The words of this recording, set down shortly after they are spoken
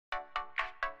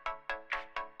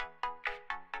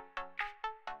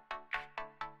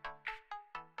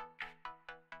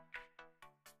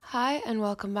Hi and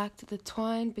welcome back to the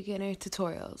Twine beginner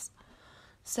tutorials.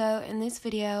 So in this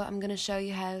video I'm going to show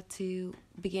you how to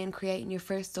begin creating your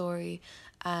first story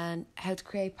and how to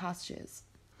create passages.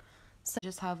 So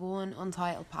just have one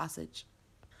untitled passage.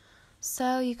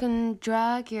 So you can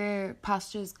drag your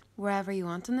passages wherever you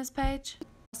want on this page.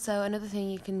 So another thing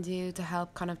you can do to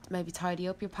help kind of maybe tidy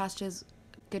up your passages,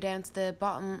 go down to the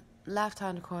bottom left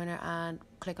hand corner and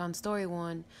click on story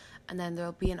 1, and then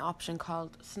there'll be an option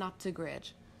called snap to grid,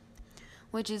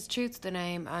 which is true to the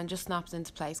name and just snaps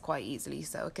into place quite easily,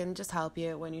 so it can just help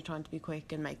you when you're trying to be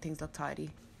quick and make things look tidy.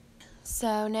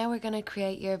 So now we're going to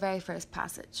create your very first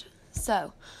passage.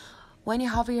 So when you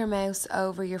hover your mouse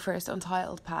over your first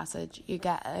untitled passage, you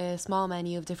get a small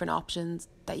menu of different options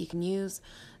that you can use.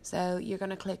 So you're going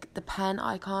to click the pen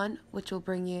icon, which will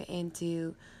bring you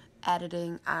into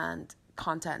editing and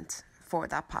content for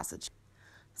that passage.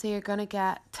 So you're going to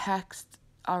get text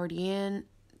already in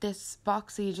this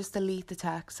box, so you just delete the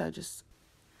text,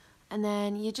 and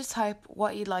then you just type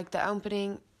what you'd like the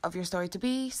opening of your story to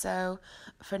be. So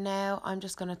for now I'm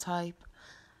just going to type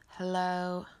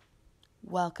hello,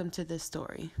 welcome to this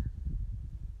story,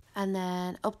 and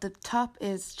then up the top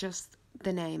is just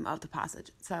the name of the passage.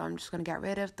 So I'm just going to get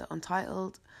rid of the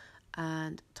untitled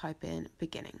and type in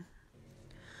beginning.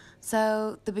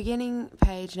 So the beginning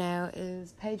page now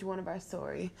is page 1 of our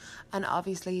story, and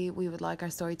obviously we would like our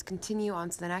story to continue on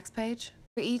to the next page.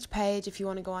 For each page, if you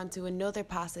want to go on to another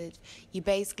passage, you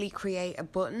basically create a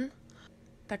button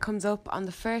that comes up on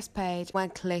the first page. When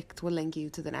clicked, will link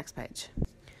you to the next page,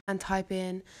 and type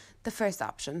in the first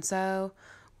option. So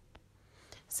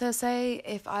say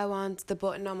if I want the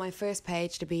button on my first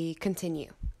page to be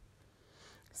continue.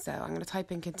 So I'm going to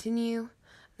type in continue,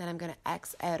 then I'm going to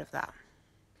X out of that.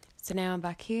 So now I'm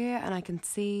back here and I can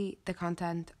see the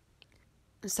content.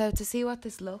 So to see what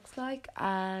this looks like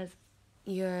as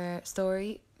your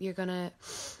story, you're going to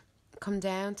come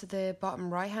down to the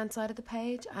bottom right hand side of the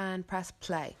page and press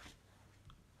play.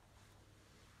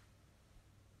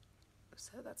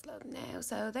 So that's loading now.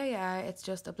 So there you are. It's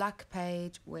just a black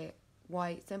page with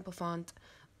white simple font.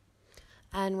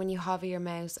 And when you hover your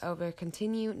mouse over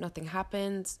continue, nothing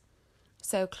happens.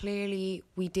 So clearly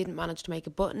we didn't manage to make a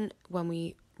button when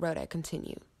we wrote out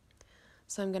continue.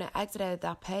 So I'm going to exit out of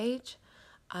that page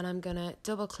and I'm going to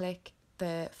double click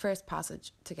the first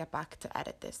passage to get back to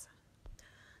edit this.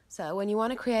 So when you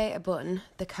want to create a button,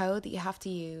 the code that you have to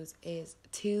use is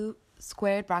 2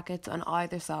 squared brackets on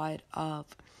either side of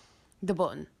the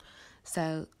button.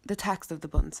 So the text of the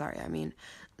button,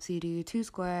 So you do 2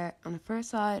 square on the first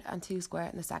side and 2 square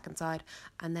on the second side,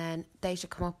 and then they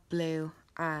should come up blue.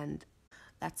 And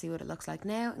let's see what it looks like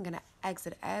now. I'm going to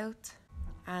exit out.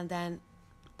 And then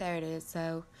there it is.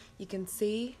 So you can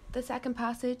see the second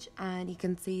passage and you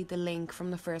can see the link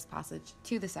from the first passage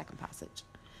to the second passage.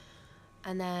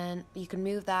 And then you can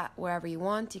move that wherever you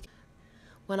want.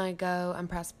 When I go and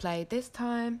press play this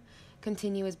time,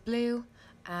 continue is blue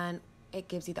and it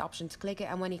gives you the option to click it.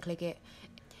 And when you click it,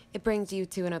 it brings you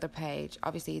to another page.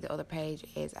 Obviously the other page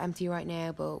is empty right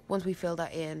now, but once we fill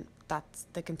that in, that's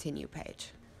the continue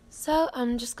page. So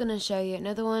I'm just going to show you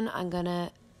another one. I'm going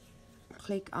to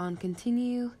click on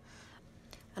continue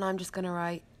and I'm just going to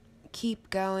write keep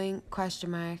going ?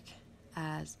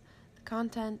 As the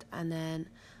content, and then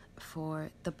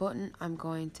for the button I'm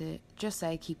going to just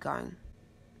say keep going.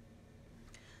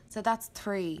 So that's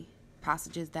 3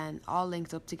 passages then, all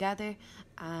linked up together,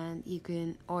 and you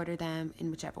can order them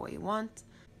in whichever way you want.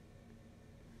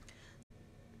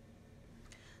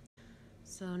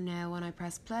 So now when I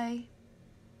press play,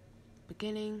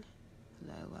 beginning,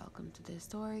 hello, welcome to this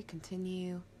story,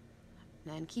 continue,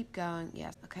 and then keep going,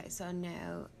 yes. Okay, so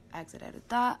now exit out of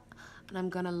that, and I'm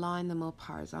going to line them up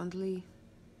horizontally,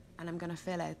 and I'm going to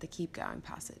fill out the keep going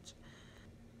passage.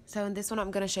 So in this one,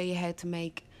 I'm going to show you how to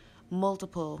make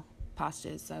multiple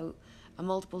passages, so a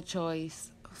multiple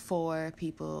choice for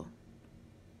people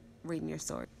reading your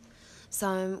story. So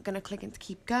I'm going to click into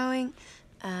keep going,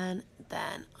 and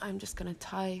then I'm just going to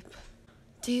type,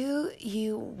 do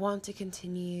you want to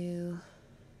continue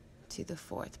to the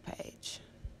 4th page?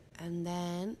 And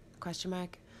then ?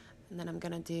 And then I'm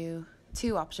going to do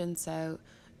 2 options. So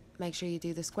make sure you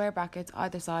do the square brackets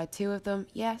either side, 2 of them,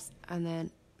 yes. And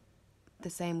then the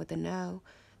same with the no,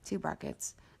 2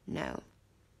 brackets, no.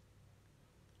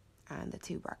 And the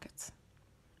 2 brackets.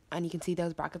 And you can see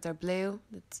those brackets are blue.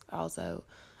 That's also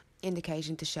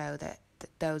indication to show that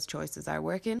those choices are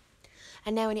working.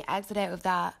 And now when you exit out of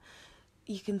that,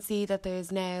 you can see that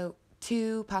there's now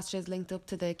 2 passages linked up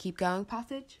to the keep going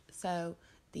passage. So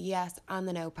the yes and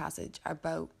the no passage are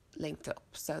both linked up.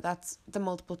 So that's the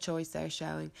multiple choice they're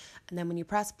showing. And then when you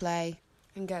press play,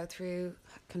 and go through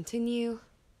continue,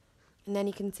 and then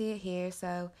you can see it here.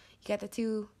 So you get the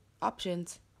two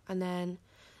options, and then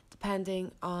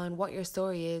depending on what your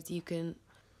story is, you can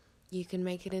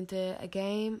make it into a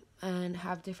game and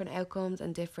have different outcomes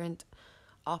and different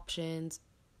options,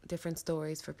 different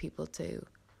stories for people to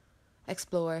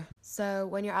explore. So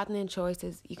when you're adding in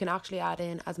choices, you can actually add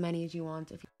in as many as you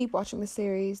want. If you keep watching the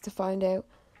series to find out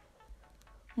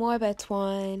more about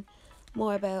Twine,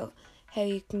 more about how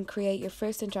you can create your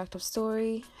first interactive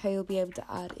story, how you'll be able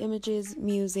to add images,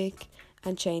 music,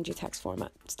 and change your text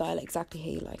format, style it exactly how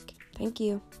you like. Thank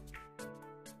you.